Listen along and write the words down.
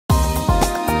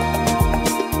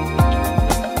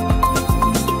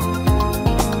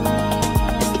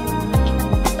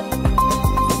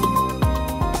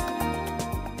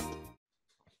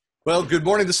Well, good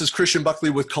morning. This is Christian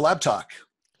Buckley with CollabTalk.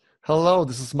 Hello,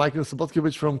 this is Michal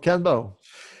Sobotkiewicz from KanBo.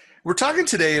 We're talking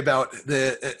today about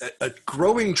a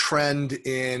growing trend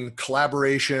in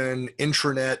collaboration,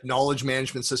 intranet, knowledge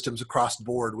management systems across the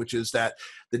board, which is that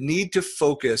the need to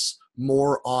focus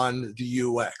more on the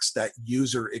UX, that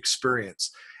user experience,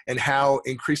 and how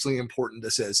increasingly important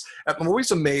this is. I'm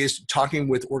always amazed talking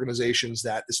with organizations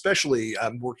that, especially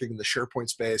working in the SharePoint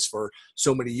space for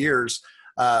so many years,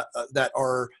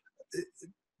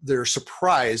 they're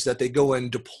surprised that they go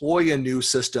and deploy a new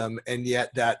system, and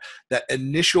yet that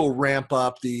initial ramp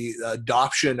up, the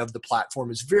adoption of the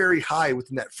platform is very high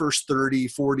within that first 30,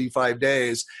 45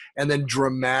 days, and then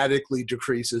dramatically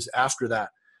decreases after that.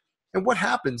 And what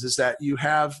happens is that you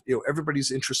have, everybody's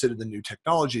interested in the new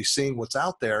technology, seeing what's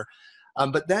out there,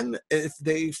 but then if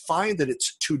they find that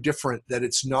it's too different, that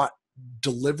it's not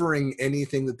delivering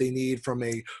anything that they need from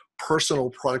a personal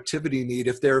productivity need,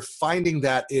 if they're finding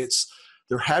that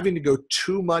they're having to go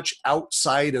too much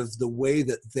outside of the way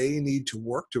that they need to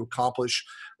work to accomplish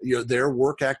their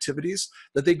work activities,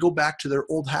 that they go back to their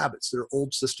old habits, their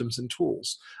old systems and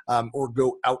tools, or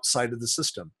go outside of the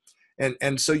system.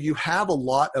 And so you have a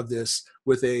lot of this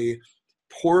with a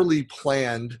poorly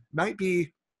planned, might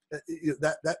be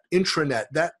that intranet,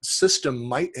 that system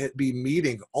might be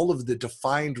meeting all of the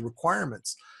defined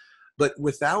requirements, but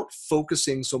without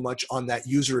focusing so much on that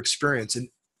user experience and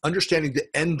understanding the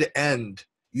end-to-end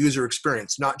user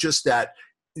experience, not just that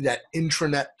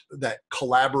intranet, that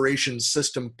collaboration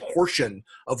system portion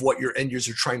of what your end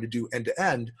users are trying to do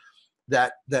end-to-end,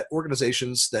 that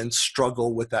organizations then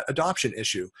struggle with that adoption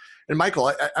issue. And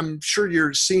Michael, I'm sure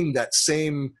you're seeing that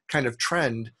same kind of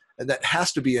trend, and that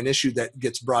has to be an issue that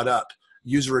gets brought up,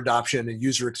 user adoption and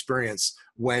user experience,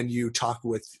 when you talk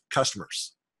with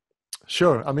customers.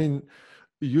 Sure. I mean,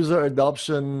 user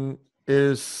adoption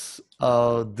is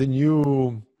the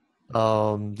new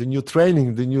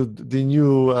training, the new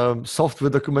software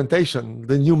documentation,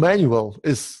 the new manual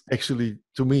is actually,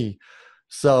 to me.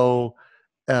 So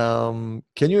can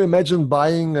you imagine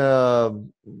buying if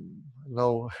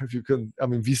you can, I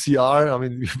mean, VCR, I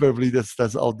mean, probably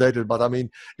that's outdated, but I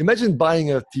mean, imagine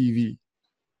buying a TV.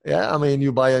 Yeah, I mean,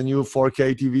 you buy a new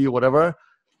 4K TV, whatever.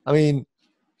 I mean,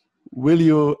 will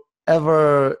you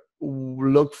ever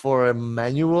look for a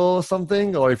manual or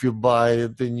something? Or if you buy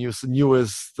the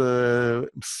newest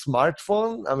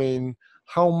smartphone, I mean,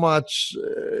 how much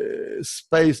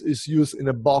space is used in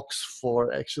a box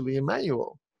for actually a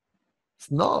manual? It's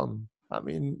none. I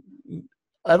mean,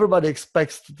 everybody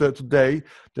expects today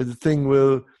that the thing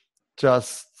will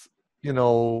just,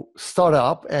 start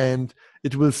up and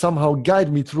it will somehow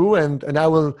guide me through, and I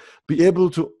will be able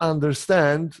to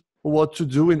understand what to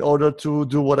do in order to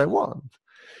do what I want.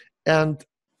 And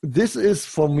this is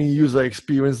for me user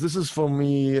experience. This is for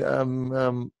me,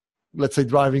 let's say,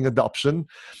 driving adoption.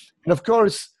 And of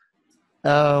course,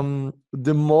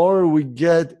 the more we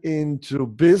get into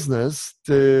business,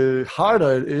 the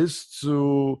harder it is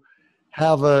to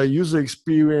have a user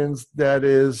experience that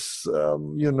is,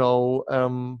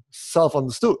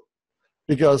 self-understood.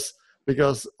 Because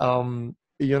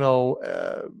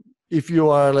if you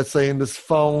are, let's say, in this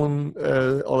phone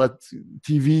or at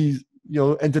TV,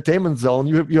 entertainment zone,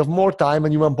 you have more time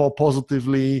and you are more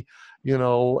positively, you have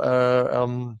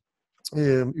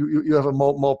a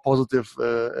more positive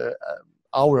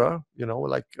aura, how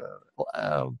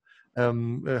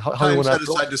you want to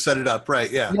decide to set it up,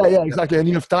 right? Yeah, exactly. And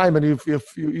you have time, and you're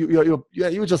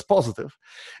just positive.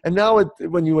 And now,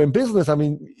 when you're in business, I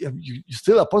mean, you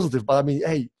still are positive, but I mean,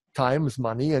 hey, time is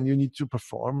money, and you need to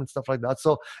perform and stuff like that.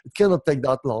 So it cannot take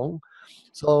that long.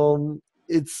 So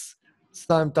it's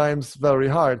sometimes very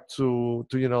hard to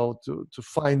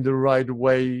find the right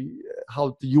way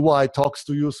how the UI talks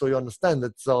to you, so you understand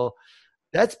it. So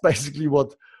that's basically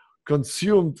what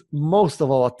consumed most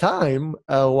of our time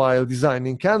while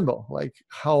designing KanBo. Like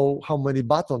how many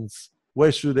buttons,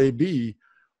 where should they be,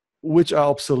 which are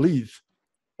obsolete,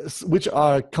 which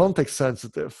are context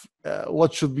sensitive,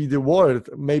 what should be the word,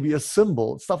 maybe a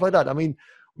symbol, stuff like that. I mean,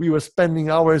 we were spending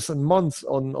hours and months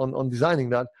on designing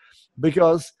that,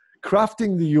 because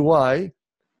crafting the UI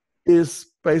is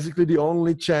basically the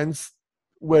only chance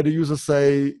where the users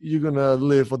say you're gonna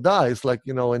live or die. It's like,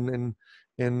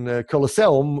 in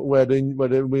Colosseum, where the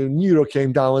Nero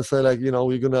came down and said, like,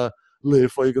 you're gonna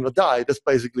live or you're gonna die. That's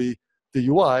basically the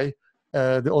UI,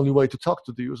 the only way to talk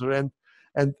to the user. And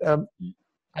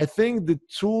I think the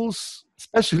tools,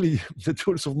 especially the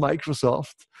tools of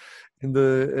Microsoft, in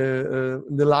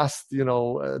the last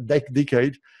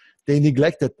decade, they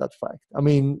neglected that fact. I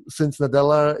mean, since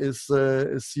Nadella is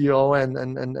CEO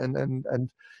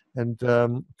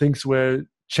and things were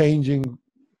changing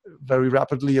very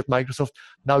rapidly at Microsoft.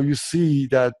 Now you see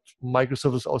that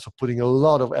Microsoft is also putting a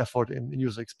lot of effort in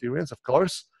user experience, of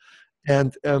course.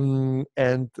 And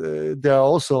there are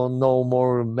also no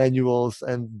more manuals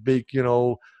and big,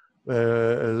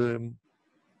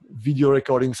 video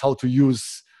recordings how to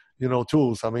use,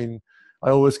 tools. I mean, I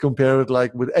always compare it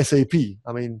like with SAP.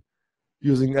 I mean,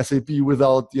 using SAP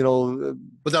without,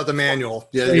 without the manual,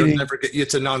 you'll never get.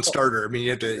 It's a non-starter. I mean,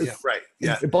 you have to, right?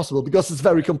 Yeah, impossible because it's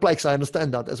very complex. I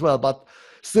understand that as well, but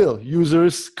still,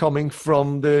 users coming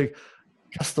from the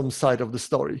custom side of the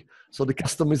story. So the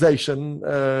customization,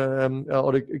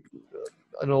 or I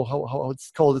don't know how it's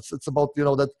called. It's about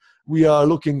that we are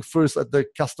looking first at the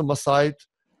customer side,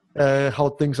 how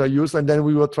things are used, and then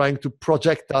we were trying to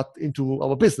project that into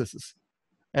our businesses.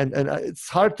 And it's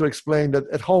hard to explain that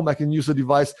at home I can use a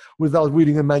device without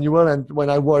reading a manual, and when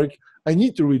I work I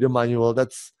need to read a manual.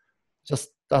 That's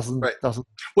just doesn't.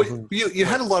 Well, you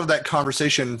had a lot of that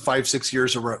conversation 5-6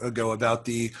 years ago about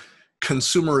the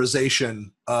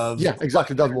consumerization of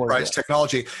exactly that enterprise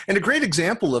technology, and a great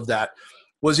example of that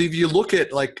was if you look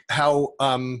at like how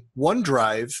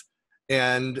OneDrive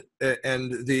and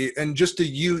just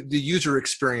the user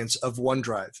experience of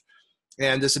OneDrive.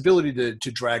 And this ability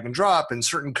to drag and drop and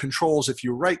certain controls if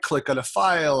you right click on a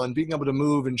file and being able to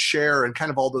move and share and kind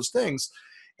of all those things,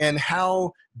 and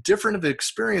how different of an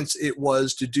experience it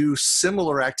was to do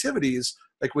similar activities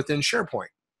like within SharePoint.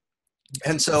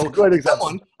 And so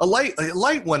a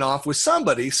light went off with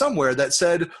somebody somewhere that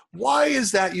said, why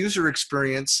is that user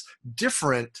experience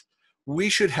different? We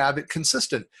should have it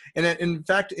consistent. And in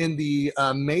fact, in the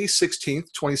May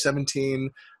 16th,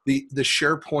 2017, the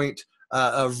SharePoint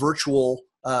virtual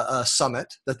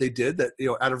summit that they did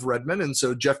out of Redmond. And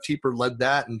so Jeff Teeper led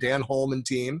that, and Dan Holm and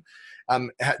team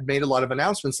had made a lot of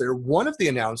announcements there. One of the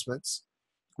announcements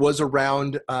was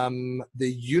around the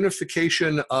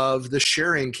unification of the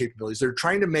sharing capabilities. They're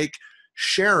trying to make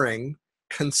sharing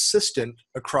consistent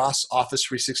across Office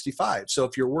 365. So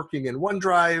if you're working in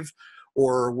OneDrive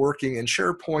or working in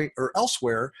SharePoint or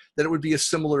elsewhere, that it would be a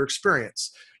similar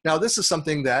experience. Now, this is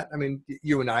something that, I mean,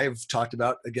 you and I have talked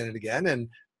about again and again, and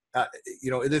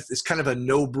it's kind of a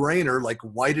no-brainer. Like,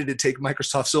 why did it take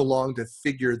Microsoft so long to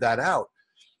figure that out?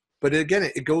 But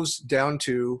again, it comes down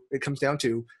to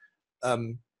the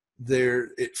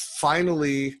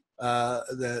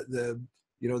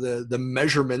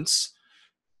measurements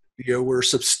were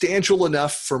substantial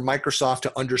enough for Microsoft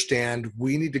to understand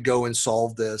we need to go and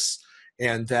solve this,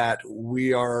 and that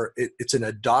it's an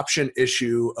adoption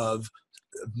issue of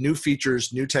new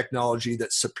features, new technology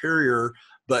that's superior,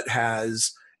 but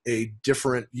has a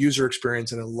different user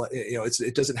experience, and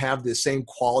it doesn't have the same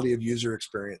quality of user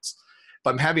experience.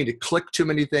 If I'm having to click too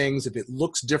many things, if it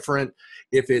looks different,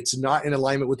 if it's not in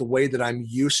alignment with the way that I'm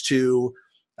used to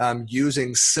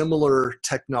using similar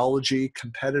technology,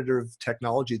 competitive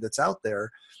technology that's out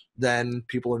there, then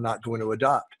people are not going to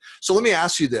adopt. So let me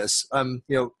ask you this,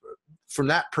 from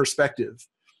that perspective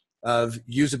of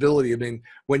usability, I mean,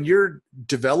 when you're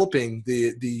developing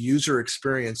the user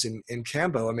experience in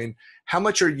KanBo, I mean, how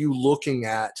much are you looking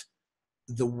at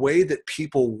the way that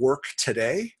people work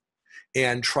today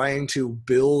and trying to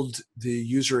build the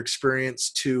user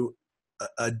experience to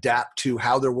adapt to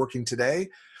how they're working today,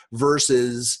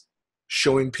 versus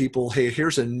showing people, hey,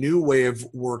 here's a new way of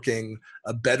working,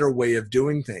 a better way of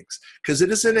doing things? Because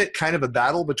isn't it kind of a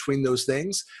battle between those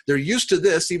things? They're used to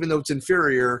this, even though it's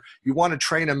inferior. You want to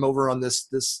train them over on this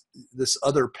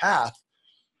other path,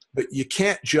 but you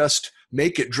can't just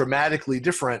make it dramatically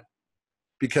different,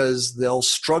 because they'll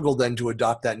struggle then to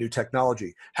adopt that new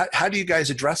technology. How do you guys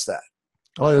address that?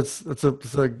 Oh, it's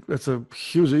a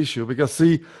huge issue, because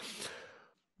see,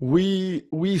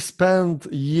 we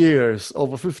spent years,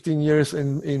 over 15 years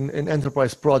in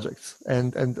enterprise projects,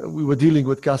 and we were dealing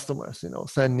with customers,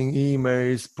 sending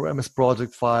emails, premise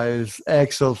project files,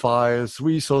 Excel files,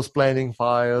 resource planning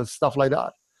files, stuff like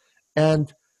that.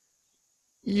 And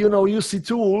you see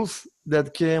tools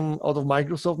that came out of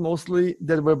Microsoft mostly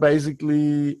that were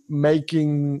basically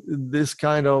making this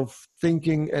kind of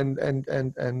thinking and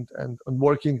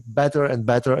working better and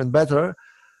better and better.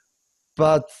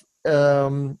 But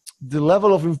the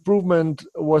level of improvement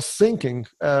was sinking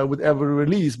with every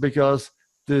release, because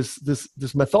this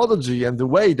methodology and the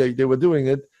way they were doing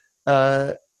it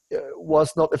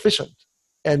was not efficient.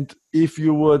 And if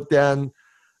you would then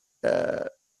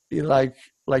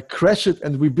like crash it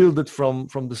and rebuild it from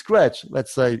the scratch,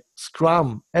 let's say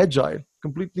Scrum, Agile,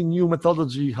 completely new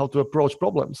methodology how to approach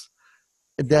problems,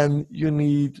 then you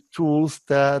need tools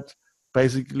that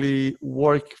basically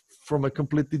work from a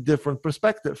completely different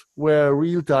perspective, where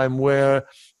real time, where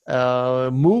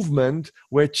movement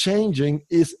where changing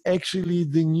is actually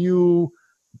the new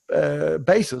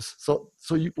basis. So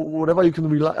whatever you can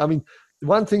rely. I mean,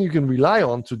 one thing you can rely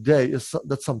on today is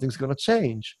that something's going to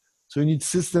change. So you need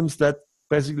systems that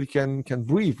basically can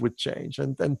breathe with change,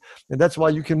 and that's why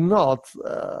you cannot,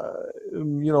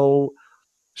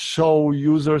 show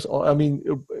users, or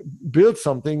build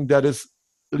something that is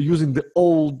using the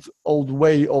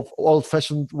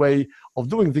old-fashioned way of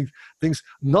doing things,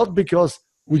 not because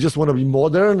we just want to be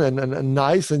modern and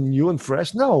nice and new and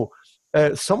fresh. No,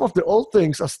 some of the old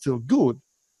things are still good,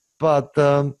 but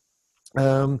the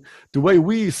way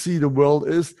we see the world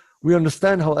is we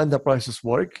understand how enterprises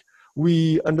work.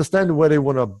 We understand where they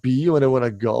want to be, where they want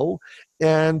to go,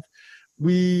 and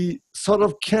we sort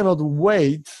of cannot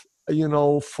wait,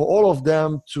 for all of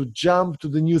them to jump to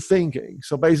the new thinking.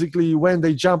 So basically, when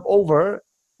they jump over,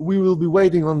 we will be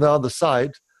waiting on the other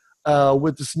side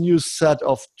with this new set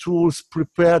of tools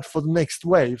prepared for the next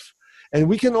wave. And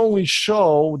we can only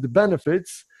show the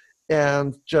benefits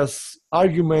and just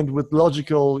argument with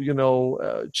logical,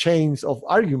 chains of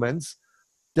arguments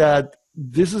that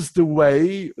this is the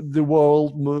way the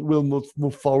world will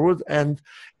move forward, and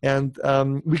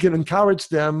we can encourage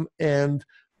them and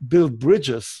build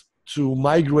bridges to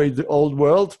migrate the old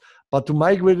world, but to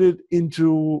migrate it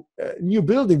into new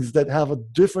buildings that have a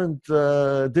different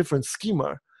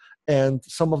schema, and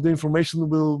some of the information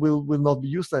will not be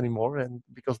used anymore, and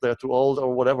because they're too old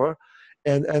or whatever,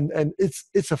 and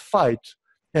it's a fight.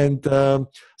 And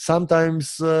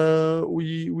sometimes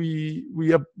we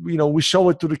show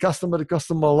it to the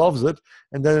customer loves it,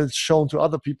 and then it's shown to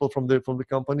other people from the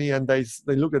company, and they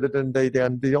look at it and they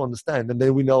don't understand, and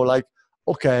then we know, like,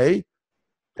 okay,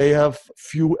 they have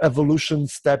few evolution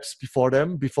steps before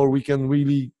them before we can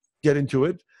really get into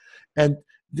it. And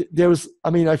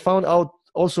I found out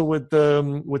also with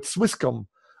Swisscom,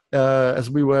 as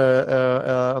we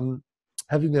were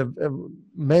having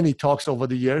many talks over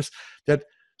the years, that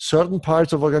certain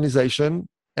parts of organization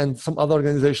and some other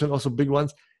organization, also big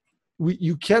ones,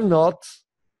 you cannot,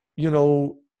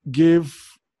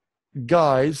 give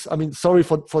guys. I mean, sorry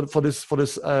for this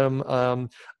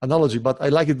analogy, but I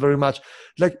like it very much.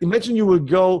 Like, imagine you will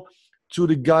go to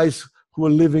the guys who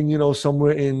are living,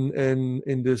 somewhere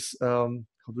in this how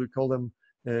do we call them,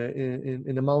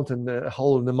 in a mountain, a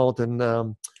hole in the mountain,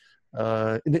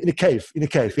 in a cave,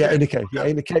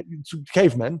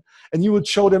 caveman, and you would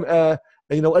show them a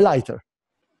lighter.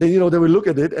 Then they will look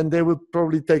at it and they would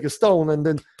probably take a stone and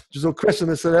then just question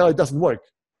and say, "Oh, it doesn't work,"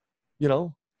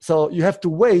 So you have to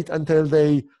wait until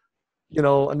they,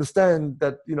 understand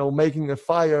that, making a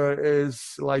fire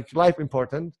is like life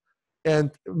important, and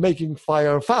making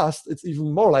fire fast, it's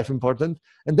even more life important.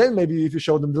 And then maybe if you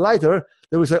show them the lighter,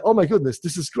 they will say, "Oh my goodness,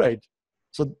 this is great."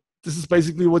 So this is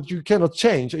basically what you cannot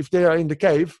change. If they are in the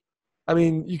cave, I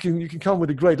mean, you can come with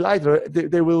a great lighter,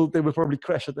 they will probably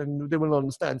crash it and they will not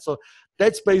understand. So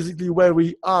that's basically where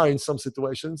we are in some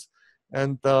situations.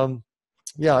 And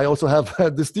yeah, I also have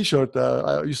this T-shirt.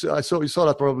 You saw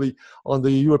that probably on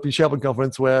the European SharePoint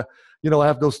conference, where I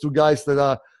have those two guys that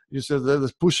are they're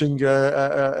pushing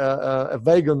a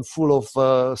wagon full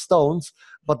of stones,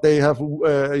 but they have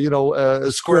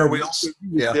square wheels.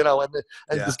 Yeah.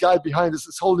 And this guy behind us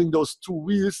is holding those two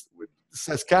wheels. It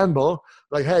says KanBo,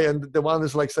 like, hey, and the one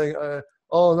is like saying,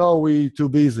 "Oh no, we too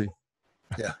busy."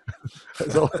 Yeah.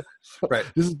 So right.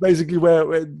 This is basically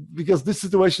where, because this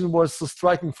situation was so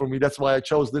striking for me, that's why I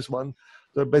chose this one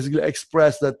to basically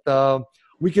express that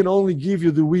we can only give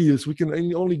you the wheels, we can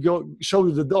only show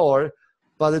you the door,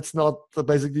 but it's not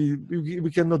basically, we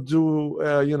cannot do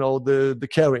the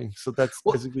carrying. So that's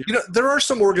basically there are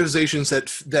some organizations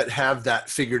that have that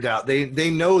figured out. They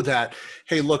know that,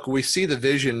 hey, look, we see the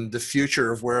vision, the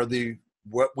future of what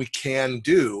we can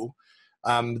do.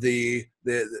 But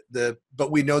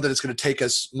we know that it's going to take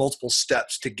us multiple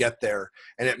steps to get there.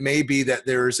 And it may be that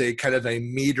there's a kind of a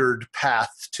metered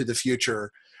path to the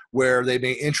future where they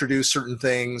may introduce certain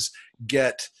things,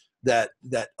 get that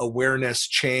awareness,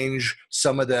 change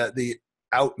some of the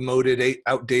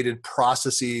outdated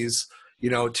processes,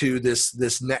 to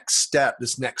this next step,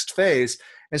 this next phase.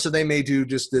 And so they may do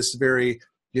just this very,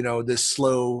 this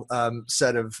slow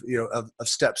set of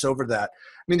steps over that.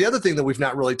 I mean, the other thing that we've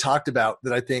not really talked about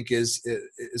that I think is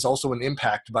also an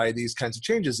impact by these kinds of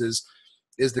changes is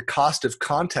the cost of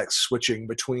context switching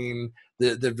between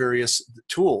the various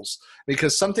tools.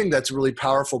 Because something that's really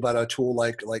powerful about a tool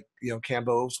like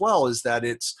KanBo as well is that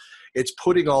it's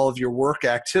putting all of your work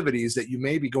activities that you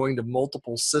may be going to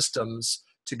multiple systems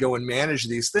to go and manage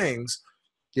these things,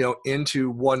 into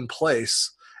one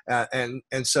place. And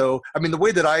so, I mean, the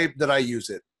way that I use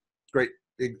it, great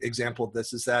example of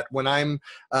this is that when I'm,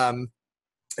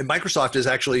 and Microsoft is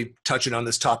actually touching on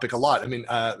this topic a lot. I mean,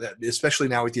 especially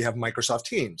now if you have Microsoft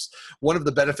Teams. One of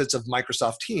the benefits of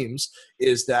Microsoft Teams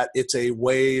is that it's a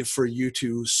way for you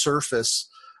to surface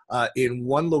in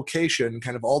one location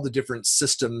kind of all the different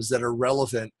systems that are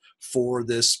relevant for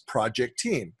this project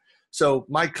team. So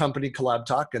my company,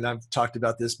 CollabTalk, and I've talked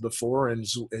about this before, and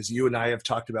as you and I have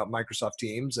talked about Microsoft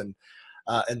Teams and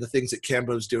the things that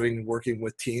KanBo is doing working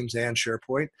with Teams and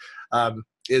SharePoint,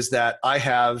 is that I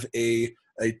have a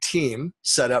team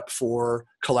set up for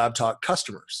CollabTalk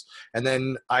customers. And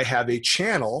then I have a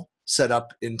channel set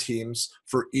up in Teams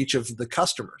for each of the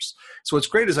customers. So what's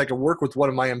great is I can work with one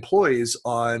of my employees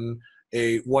on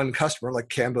one customer, like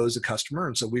KanBo is a customer.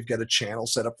 And so we've got a channel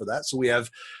set up for that. So we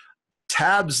have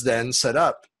tabs then set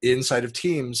up inside of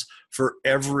Teams for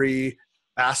every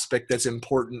aspect that's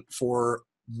important for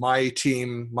my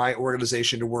team, my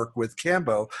organization to work with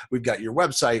KanBo. We've got your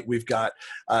website. We've got,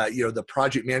 the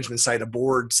project management site, a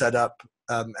board set up,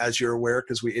 as you're aware,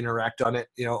 because we interact on it,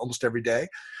 almost every day,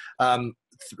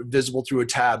 visible through a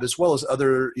tab, as well as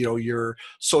other, your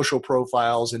social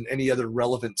profiles and any other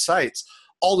relevant sites,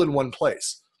 all in one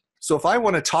place. So if I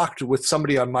want to talk with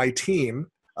somebody on my team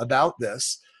about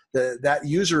this, that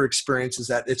user experience is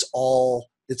that it's all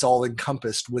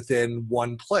encompassed within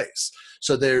one place.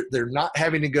 So they're not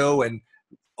having to go and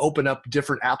open up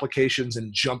different applications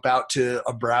and jump out to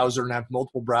a browser and have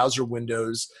multiple browser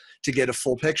windows to get a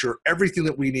full picture. Everything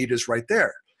that we need is right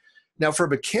there. Now,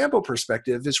 from a KanBo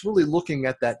perspective, it's really looking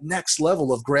at that next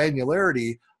level of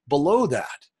granularity below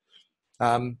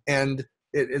that. And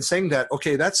it's saying that,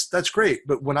 okay, that's great.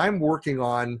 But when I'm working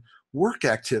on work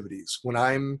activities, when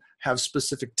I'm have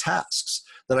specific tasks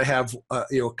that I have, a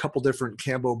couple different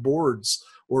KanBo boards,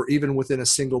 or even within a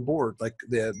single board, like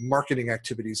the marketing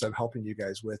activities I'm helping you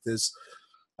guys with is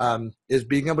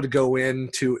being able to go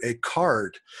into a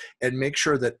card and make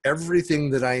sure that everything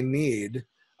that I need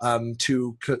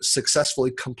to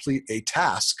successfully complete a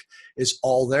task is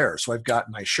all there. So I've got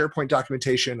my SharePoint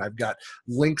documentation. I've got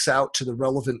links out to the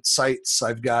relevant sites.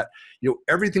 I've got,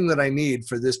 everything that I need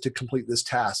for this to complete this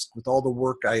task with all the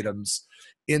work items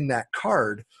in that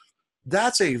card.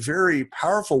 That's a very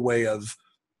powerful way of,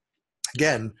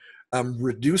 again,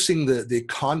 reducing the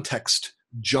context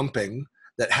jumping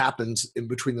that happens in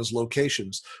between those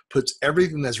locations, puts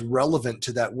everything that's relevant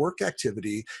to that work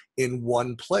activity in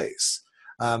one place.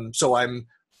 So I'm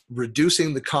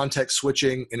reducing the context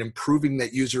switching and improving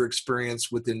that user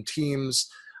experience within Teams.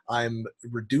 I'm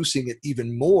reducing it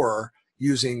even more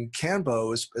using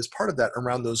KanBo as part of that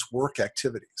around those work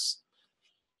activities.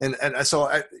 And so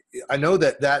I know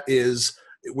that is,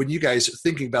 when you guys are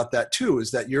thinking about that too,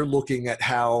 is that you're looking at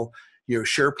how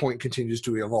SharePoint continues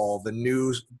to evolve and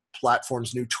new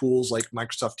platforms, new tools like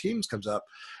Microsoft Teams comes up,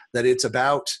 that it's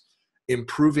about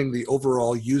improving the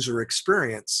overall user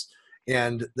experience.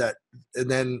 And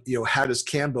then how does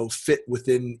KanBo fit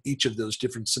within each of those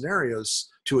different scenarios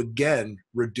to again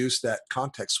reduce that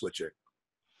context switching?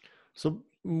 So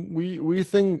we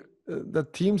think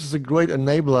that Teams is a great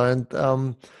enabler,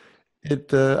 and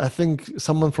I think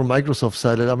someone from Microsoft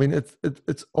said it. I mean,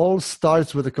 it all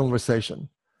starts with a conversation,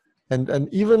 and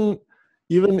even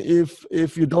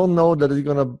if you don't know that you're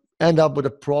gonna end up with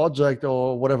a project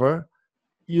or whatever,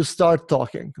 you start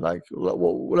talking like,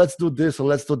 well, let's do this or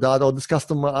let's do that, or this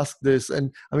customer asked this,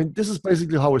 and I mean, this is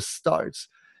basically how it starts.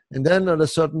 And then at a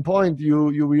certain point,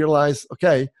 you realize,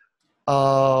 okay,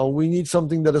 we need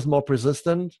something that is more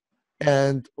persistent.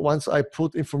 And once I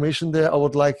put information there, I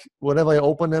would like, whenever I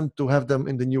open them, to have them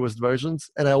in the newest versions.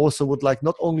 And I also would like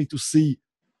not only to see,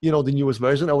 the newest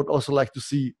version, I would also like to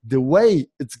see the way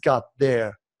it's got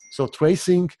there. So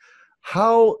tracing,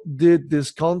 how did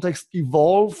this context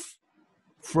evolve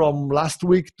from last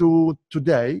week to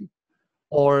today?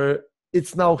 Or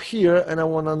it's now here and I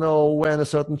want to know when a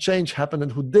certain change happened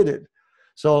and who did it.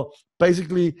 So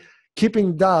basically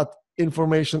keeping that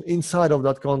information inside of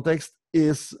that context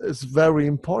is very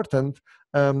important,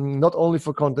 not only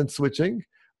for content switching,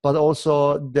 but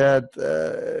also that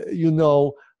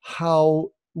how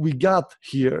we got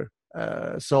here.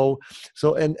 So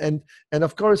and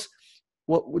of course,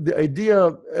 what the idea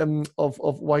of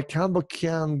why KanBo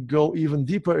can go even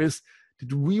deeper is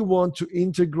that we want to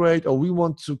integrate, or we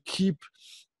want to keep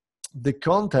the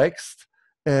context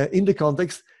in the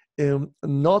context.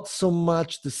 Not so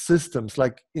much the systems.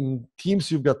 Like in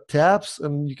Teams, you've got tabs,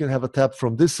 and you can have a tab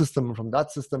from this system and from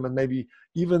that system, and maybe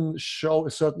even show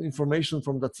a certain information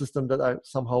from that system that are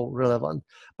somehow relevant.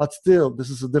 But still, this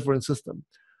is a different system.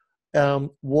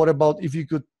 What about if you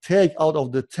could take out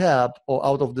of the tab, or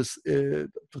out of this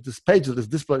page that is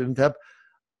displayed in the tab,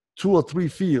 2 or 3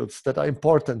 fields that are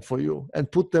important for you and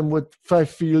put them with 5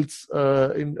 fields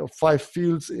from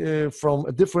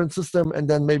a different system, and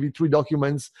then maybe 3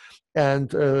 documents and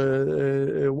 2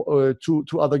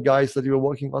 other guys that you're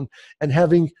working on, and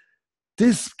having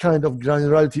this kind of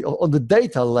granularity on the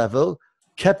data level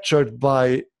captured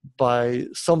by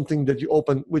something that you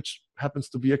open, which happens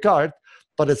to be a card,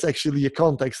 but it's actually a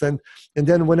context. And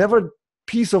then whenever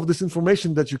piece of this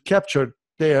information that you captured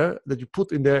there, that you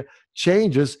put in there,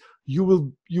 changes, you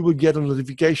will get a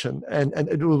notification, and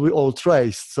it will be all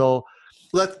traced. So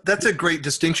that's a great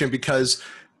distinction, because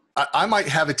I might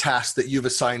have a task that you've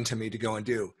assigned to me to go and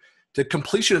do. The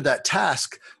completion of that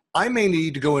task, I may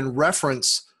need to go and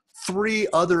reference 3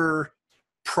 other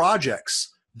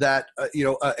projects that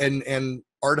and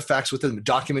artifacts within the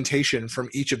documentation from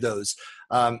each of those,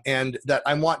 and that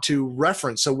I want to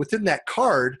reference. So within that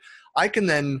card, I can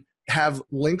then have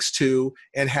links to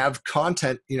and have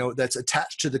content that's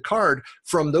attached to the card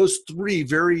from those 3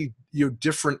 very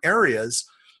different areas,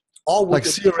 all like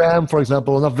CRM, for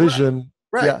example, not vision.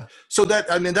 Right. Yeah. So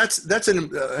that's an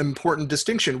important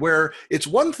distinction, where it's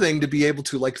one thing to be able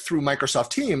to, like through Microsoft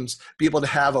Teams, be able to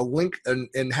have a link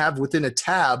and have within a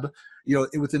tab,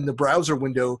 within the browser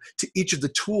window, to each of the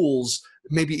tools,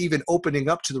 maybe even opening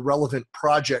up to the relevant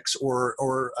projects or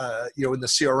in the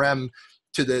CRM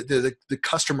to the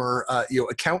customer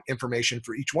account information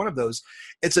for each one of those.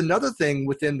 It's another thing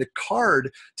within the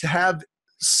card to have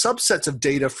subsets of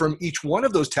data from each one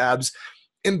of those tabs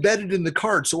embedded in the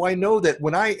card. So I know that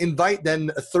when I invite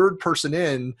then a third person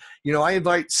in, I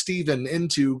invite Steven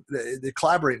into the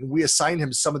collaborate, and we assign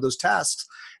him some of those tasks,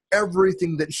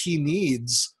 everything that he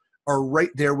needs are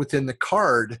right there within the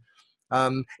card.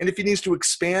 And if he needs to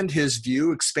expand his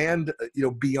view,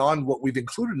 beyond what we've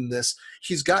included in this,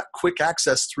 he's got quick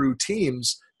access through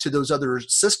Teams to those other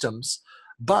systems.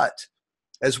 But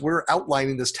as we're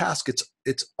outlining this task,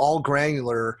 it's all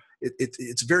granular.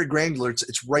 It's very granular.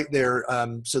 It's right there,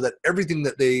 so that everything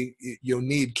that they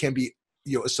need can be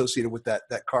associated with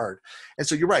that card. And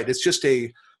so you're right. It's just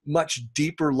a much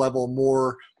deeper level,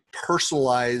 more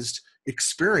personalized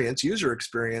user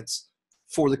experience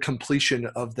for the completion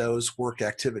of those work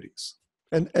activities.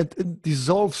 And it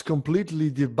dissolves completely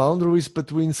the boundaries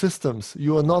between systems.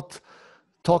 You are not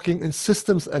talking in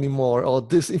systems anymore, or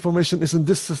this information is in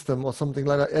this system or something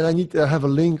like that, and I need to have a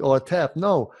link or a tab.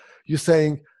 No, you're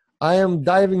saying, I am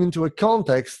diving into a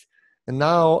context, and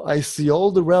now I see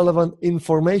all the relevant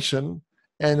information,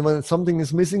 and when something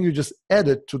is missing, you just add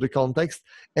it to the context,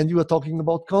 and you are talking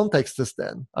about contexts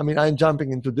then. I mean, I'm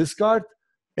jumping into this card,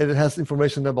 and it has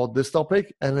information about this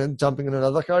topic, and then jumping in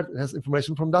another card, it has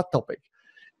information from that topic.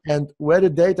 And where the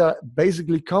data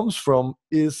basically comes from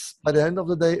is, by the end of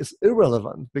the day, is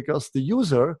irrelevant, because the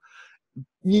user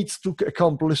needs to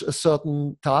accomplish a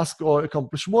certain task or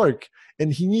accomplish work,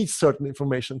 and he needs certain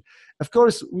information. Of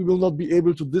course, we will not be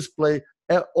able to display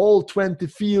all 20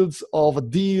 fields of a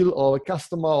deal or a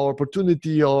customer or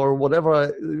opportunity or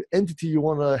whatever entity you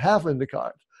want to have in the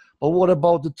card. But what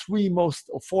about the 3 most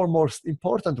or 4 most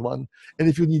important one? And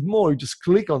if you need more, you just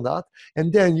click on that,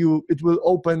 and then it will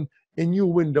open a new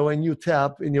window, a new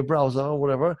tab in your browser or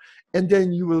whatever, and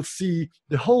then you will see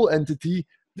the whole entity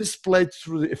displayed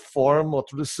through the form or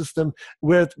through the system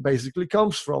where it basically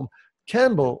comes from.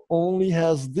 KanBo only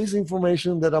has this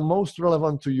information that are most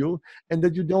relevant to you and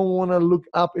that you don't want to look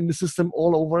up in the system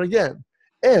all over again.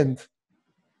 And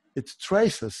it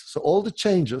traces. So all the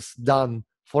changes done,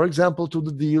 for example, to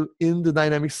the deal in the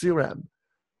dynamic CRM,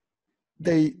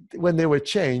 when they were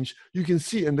changed, you can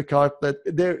see in the card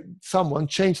that someone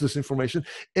changed this information,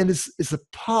 and it's a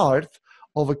part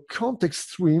of a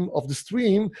context stream of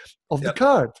the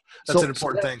card. That's an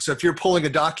important thing. So if you're pulling a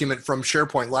document from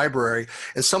SharePoint library,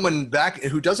 and someone back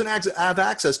who doesn't have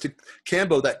access to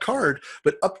KanBo, that card,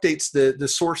 but updates the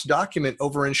source document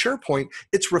over in SharePoint,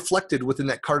 it's reflected within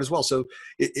that card as well. So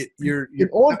you're in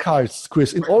all cards,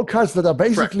 Chris, in all cards that are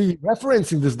basically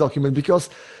referencing this document, because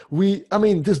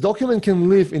this document can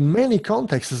live in many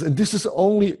contexts, and this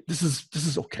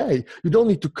is okay. You don't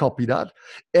need to copy that.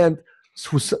 And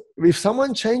so if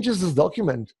someone changes this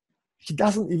document, he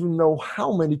doesn't even know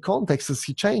how many contexts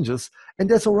he changes, and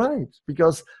that's all right,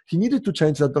 because he needed to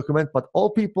change that document, but all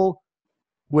people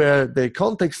where the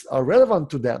contexts are relevant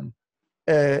to them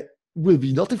will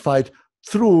be notified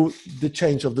through the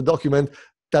change of the document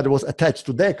that was attached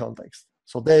to their context.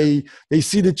 So they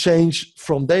see the change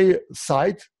from their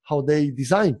side, how they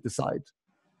designed the side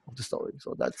of the story.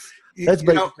 So that's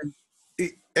basically...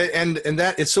 And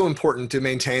that it's so important to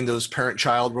maintain those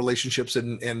parent-child relationships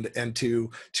and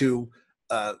to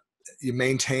you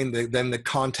maintain then the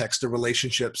context, the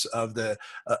relationships of the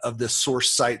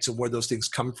source sites and where those things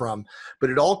come from. But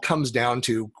it all comes down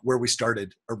to where we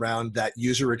started around that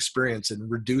user experience and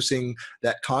reducing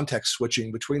that context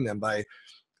switching between them by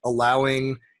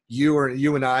allowing you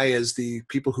and I, as the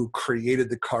people who created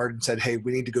the card and said, hey,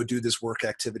 we need to go do this work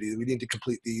activity. We need to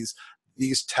complete these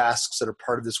tasks that are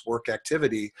part of this work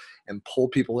activity, and pull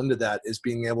people into that, is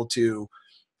being able to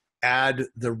add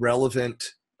the relevant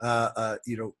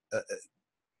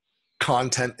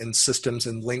content and systems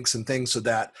and links and things, so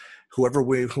that whomever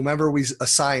we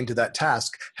assign to that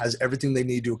task has everything they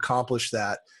need to accomplish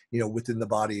that, within the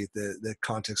body, the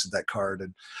context of that card.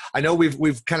 And I know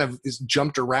we've kind of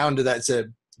jumped around to that. It's a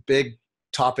big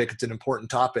topic. It's an important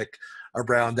topic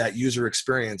around that user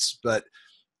experience, but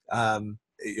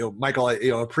Michael, I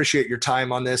appreciate your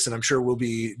time on this, and I'm sure we'll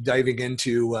be diving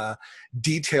into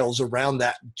details around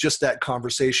that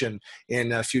conversation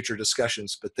in future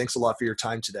discussions. But thanks a lot for your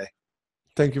time today.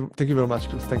 Thank you very much,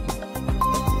 Chris. Thank you.